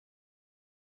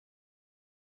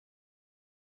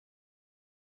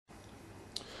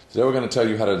Today we're going to tell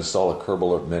you how to install a Curb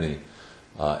Alert Mini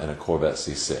in a Corvette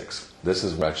C6. This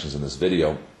is directions in this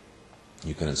video.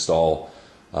 You can install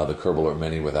the Curb Alert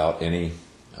Mini without any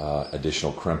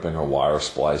additional crimping or wire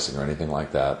splicing or anything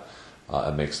like that.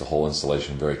 It makes the whole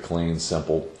installation very clean,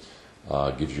 simple,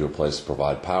 gives you a place to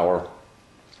provide power,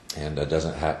 and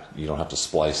you don't have to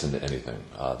splice into anything.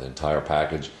 The entire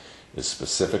package is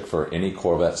specific for any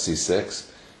Corvette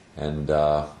C6, and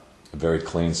a very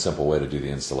clean, simple way to do the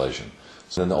installation.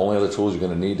 So then the only other tools you're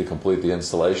going to need to complete the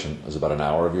installation is about an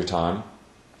hour of your time,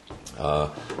 a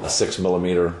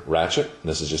 6mm ratchet.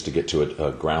 This is just to get to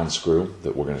a ground screw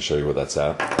that we're going to show you where that's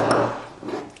at.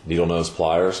 Needle nose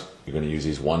pliers. You're going to use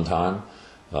these one time,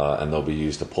 and they'll be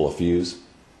used to pull a fuse,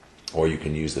 or you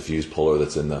can use the fuse puller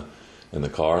that's in the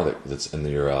car, that's in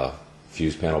your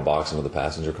fuse panel box into the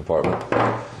passenger compartment.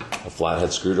 A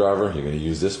flathead screwdriver. You're going to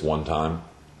use this one time,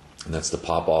 and that's to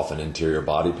pop off an interior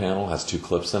body panel. It has 2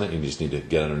 clips in it. You just need to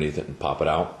get underneath it and pop it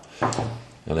out.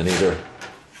 And then either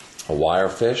a wire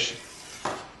fish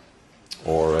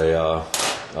or a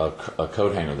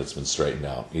coat hanger that's been straightened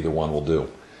out. Either one will do.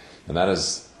 And that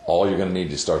is all you're going to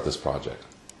need to start this project.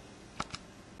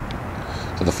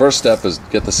 So the first step is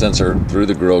get the sensor through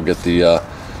the grill, get the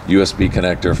USB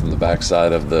connector from the back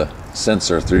side of the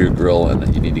sensor through your grill, and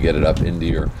then you need to get it up into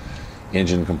your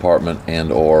engine compartment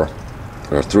or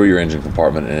through your engine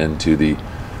compartment and into the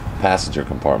passenger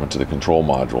compartment to the control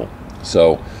module.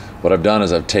 So what I've done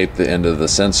is I've taped the end of the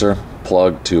sensor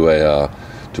plug to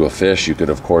a fish. You could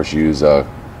of course use a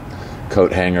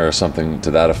coat hanger or something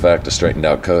to that effect, a straightened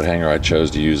out coat hanger. I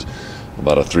chose to use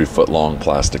about a 3-foot long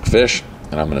plastic fish,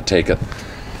 and I'm going to take it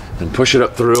and push it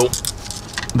up through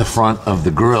the front of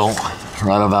the grill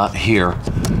right about here.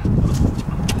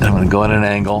 And I'm going to go at an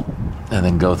angle and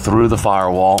then go through the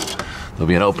firewall. There'll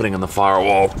be an opening in the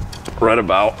firewall right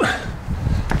about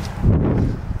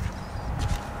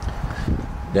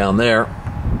down there.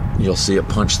 You'll see it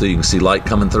punch through. You can see light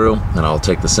coming through, and I'll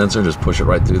take the sensor and just push it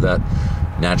right through that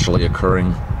naturally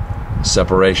occurring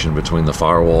separation between the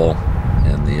firewall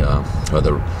and the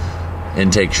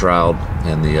intake shroud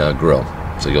and the grill.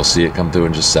 So you'll see it come through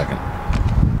in just a second.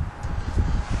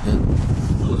 And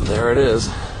there it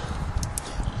is.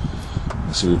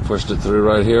 See, we pushed it through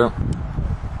right here.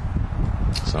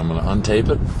 So I'm going to untape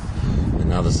it, and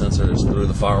now the sensor is through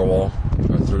the firewall,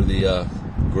 or through the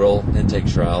grill intake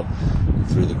shroud, and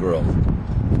through the grill.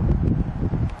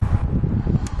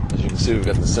 As you can see, we've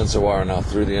got the sensor wire now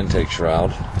through the intake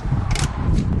shroud.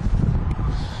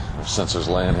 Our sensor's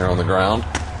laying here on the ground,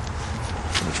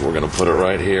 which we're going to put it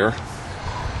right here.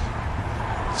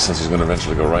 The sensor's going to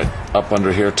eventually go right up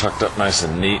under here, tucked up nice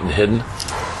and neat and hidden.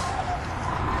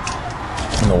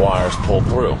 And the wire's pulled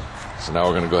through. So now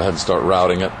we're going to go ahead and start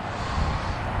routing it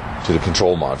to the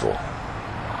control module.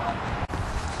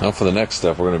 Now for the next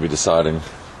step, we're going to be deciding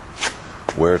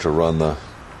where to run the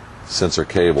sensor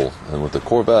cable. And with the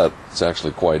Corvette, it's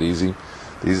actually quite easy.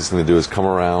 The easiest thing to do is come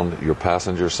around your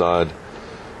passenger side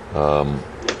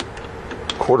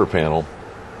quarter panel,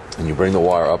 and you bring the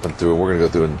wire up and through. And we're going to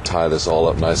go through and tie this all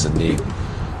up nice and neat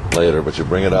later. But you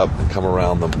bring it up and come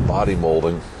around the body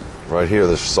molding right here,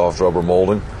 this soft rubber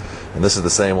molding. And this is the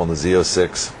same on the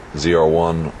Z06,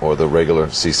 ZR1, or the regular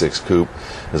C6 Coupe.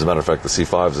 As a matter of fact, the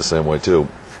C5 is the same way too.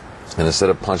 And instead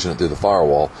of punching it through the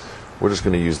firewall, we're just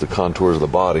going to use the contours of the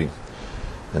body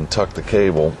and tuck the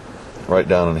cable right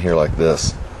down in here like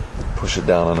this. Push it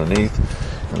down underneath,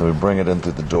 and then we bring it in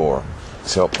through the door.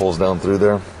 See how it pulls down through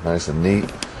there? Nice and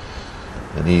neat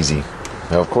and easy.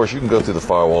 Now, of course, you can go through the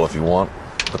firewall if you want,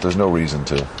 but there's no reason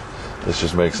to. This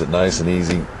just makes it nice and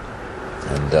easy,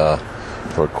 and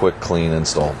for a quick, clean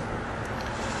install.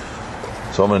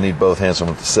 So I'm going to need both hands. So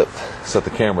I'm going to set the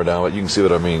camera down, but you can see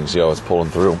what I mean. See how it's pulling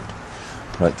through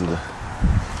right through the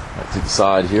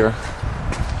side here.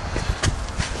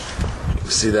 You can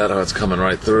see that, how it's coming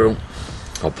right through.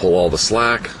 I'll pull all the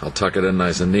slack. I'll tuck it in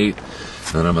nice and neat,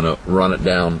 and then I'm going to run it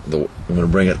down. I'm going to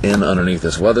bring it in underneath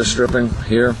this weather stripping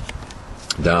here,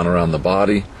 down around the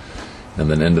body, and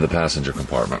then into the passenger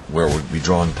compartment, where we'll be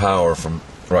drawing power from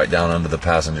right down under the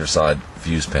passenger side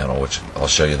fuse panel, which I'll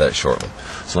show you that shortly.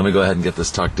 So let me go ahead and get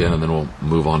this tucked in, and then we'll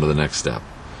move on to the next step.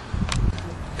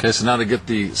 Okay, so now to get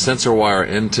the sensor wire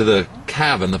into the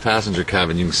cabin, the passenger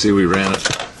cabin, you can see we ran it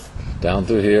down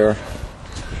through here,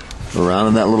 around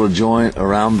in that little joint,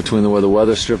 around between where the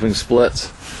weather stripping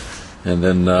splits, and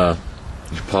then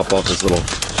you pop off this little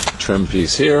trim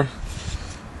piece here.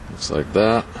 Looks like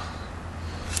that.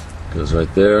 Goes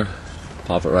right there.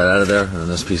 Pop it right out of there, and then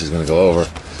this piece is going to go over,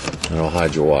 and it'll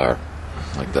hide your wire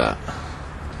like that.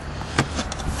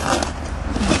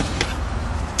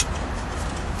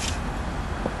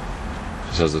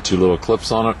 This has the two little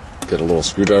clips on it. Get a little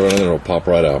screwdriver in it, it'll pop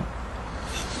right out.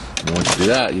 And once you do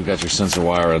that, you've got your sensor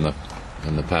wire in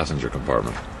the passenger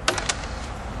compartment.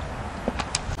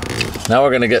 Now we're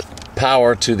going to get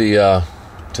power to the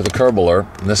curb alert.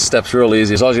 And this step's real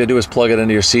easy. All you gotta do is plug it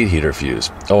into your seat heater fuse.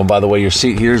 Oh, and by the way, your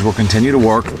seat heaters will continue to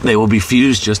work. They will be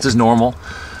fused just as normal.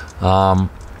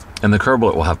 And the curb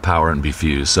alert will have power and be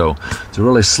fused. So it's a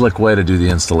really slick way to do the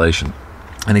installation.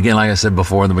 And again, like I said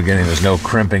before in the beginning, there's no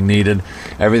crimping needed.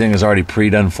 Everything is already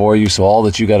pre-done for you, so all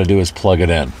that you got to do is plug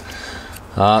it in.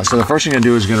 So the first thing you're going to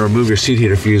do is you're going to remove your seat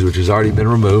heater fuse, which has already been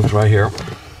removed right here.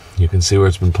 You can see where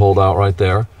it's been pulled out right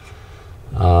there.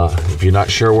 If you're not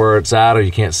sure where it's at or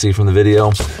you can't see from the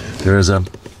video, there is a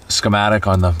schematic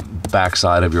on the back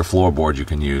side of your floorboard you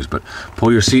can use. But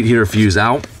pull your seat heater fuse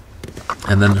out,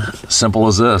 and then simple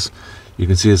as this. You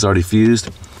can see it's already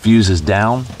fused. Fuse is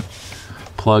down.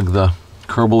 Plug the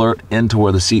curb alert into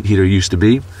where the seat heater used to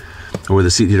be, or where the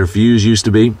seat heater fuse used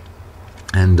to be,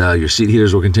 and your seat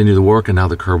heaters will continue to work, and now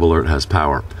the curb alert has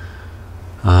power.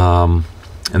 And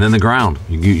then the ground.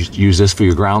 You use this for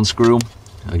your ground screw.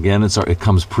 Again, it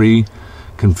comes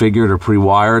pre-configured or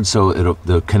pre-wired, so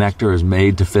the connector is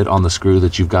made to fit on the screw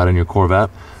that you've got in your Corvette.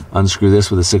 Unscrew this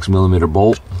with a 6mm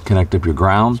bolt, connect up your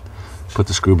ground, put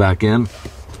the screw back in,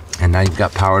 and now you've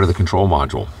got power to the control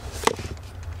module.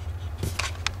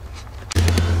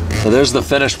 So there's the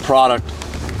finished product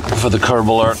for the curb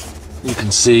alert. You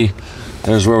can see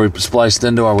there's where we spliced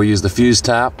into, or we use the fuse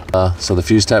tap. So the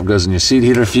fuse tap goes in your seat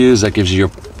heater fuse. That gives you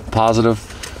your positive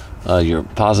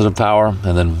power.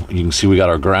 And then you can see we got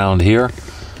our ground here,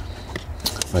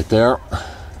 right there.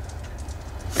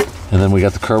 And then we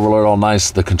got the curb alert all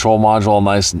nice, the control module all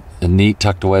nice and neat,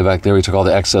 tucked away back there. We took all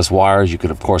the excess wires. You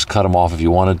could, of course, cut them off if you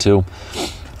wanted to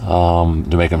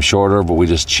make them shorter, but we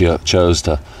just chose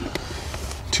to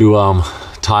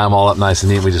tie them all up nice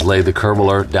and neat. We just laid the curb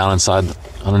alert down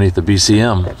underneath the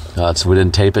BCM. So we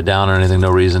didn't tape it down or anything,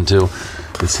 no reason to.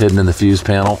 It's hidden in the fuse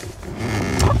panel,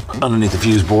 underneath the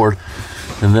fuse board.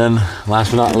 And then,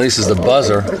 last but not least, is the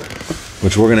buzzer,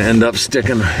 which we're gonna end up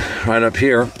sticking right up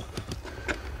here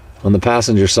on the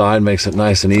passenger side. Makes it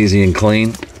nice and easy and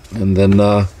clean. And then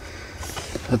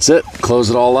that's it. Close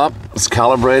it all up. It's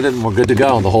calibrated and we're good to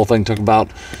go. The whole thing took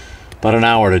about an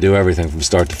hour to do everything from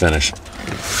start to finish.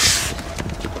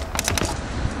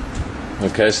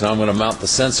 Okay, so now I'm going to mount the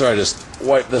sensor. I just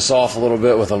wipe this off a little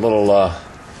bit with a little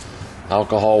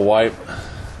alcohol wipe.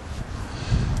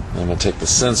 I'm going to take the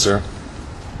sensor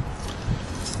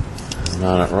and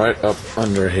mount it right up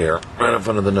under here, right up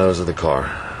under the nose of the car,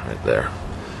 right there.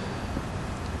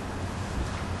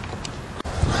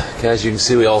 Okay, as you can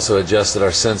see, we also adjusted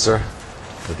our sensor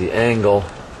with the angle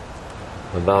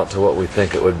about to what we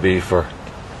think it would be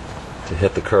to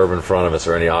hit the curb in front of us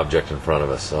or any object in front of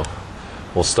us. So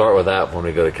we'll start with that when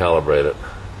we go to calibrate it.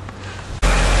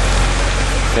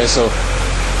 Okay, so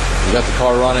we got the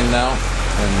car running now,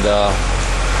 and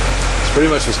it's pretty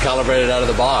much was calibrated out of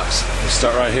the box. You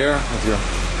start right here with your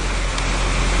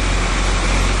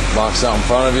box out in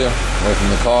front of you, away from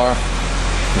the car.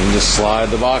 You can just slide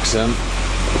the box in.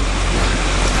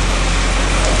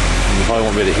 You probably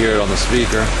won't be able to hear it on the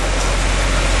speaker,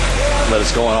 but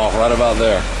it's going off right about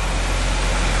there,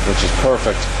 which is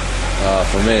perfect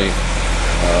for me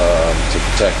to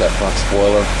protect that front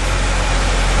spoiler.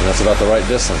 And that's about the right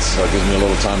distance, so it gives me a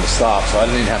little time to stop. So I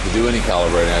didn't even have to do any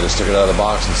calibrating. I just took it out of the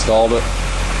box, installed it,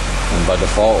 and by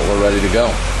default we're ready to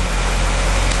go.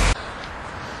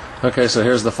 Okay, so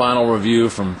here's the final review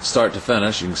from start to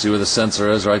finish. You can see where the sensor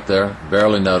is right there,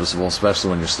 barely noticeable, especially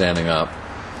when you're standing up.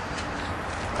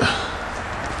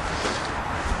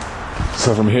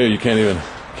 So from here you can't even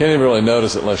really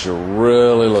notice it unless you're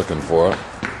really looking for it.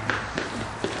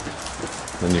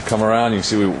 Then you come around, you can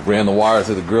see we ran the wire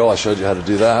through the grill. I showed you how to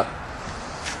do that.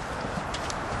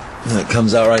 And it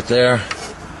comes out right there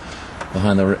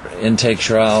behind the intake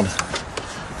shroud.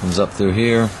 Comes up through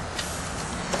here,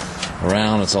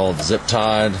 around. It's all zip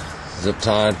tied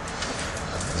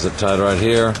right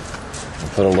here.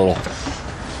 And put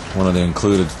one of the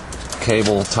included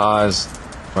cable ties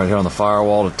right here on the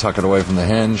firewall to tuck it away from the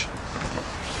hinge.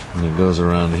 And it goes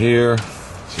around here.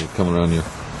 So you come around your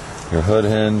hood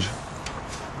hinge.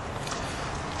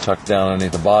 Tucked down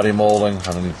underneath the body molding,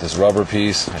 underneath this rubber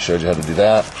piece. I showed you how to do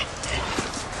that.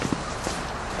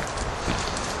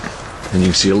 And you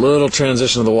can see a little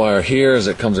transition of the wire here as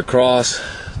it comes across,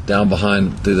 down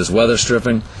behind, through this weather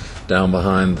stripping, down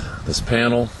behind this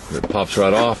panel. It pops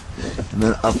right off. And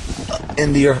then up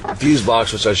into your fuse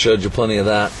box, which I showed you plenty of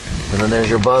that. And then there's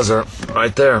your buzzer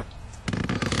right there.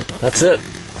 That's it.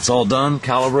 It's all done,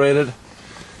 calibrated,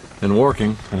 and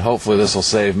working. And hopefully this will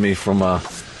save me from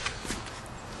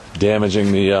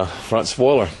damaging the front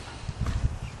spoiler.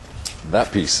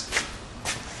 That piece.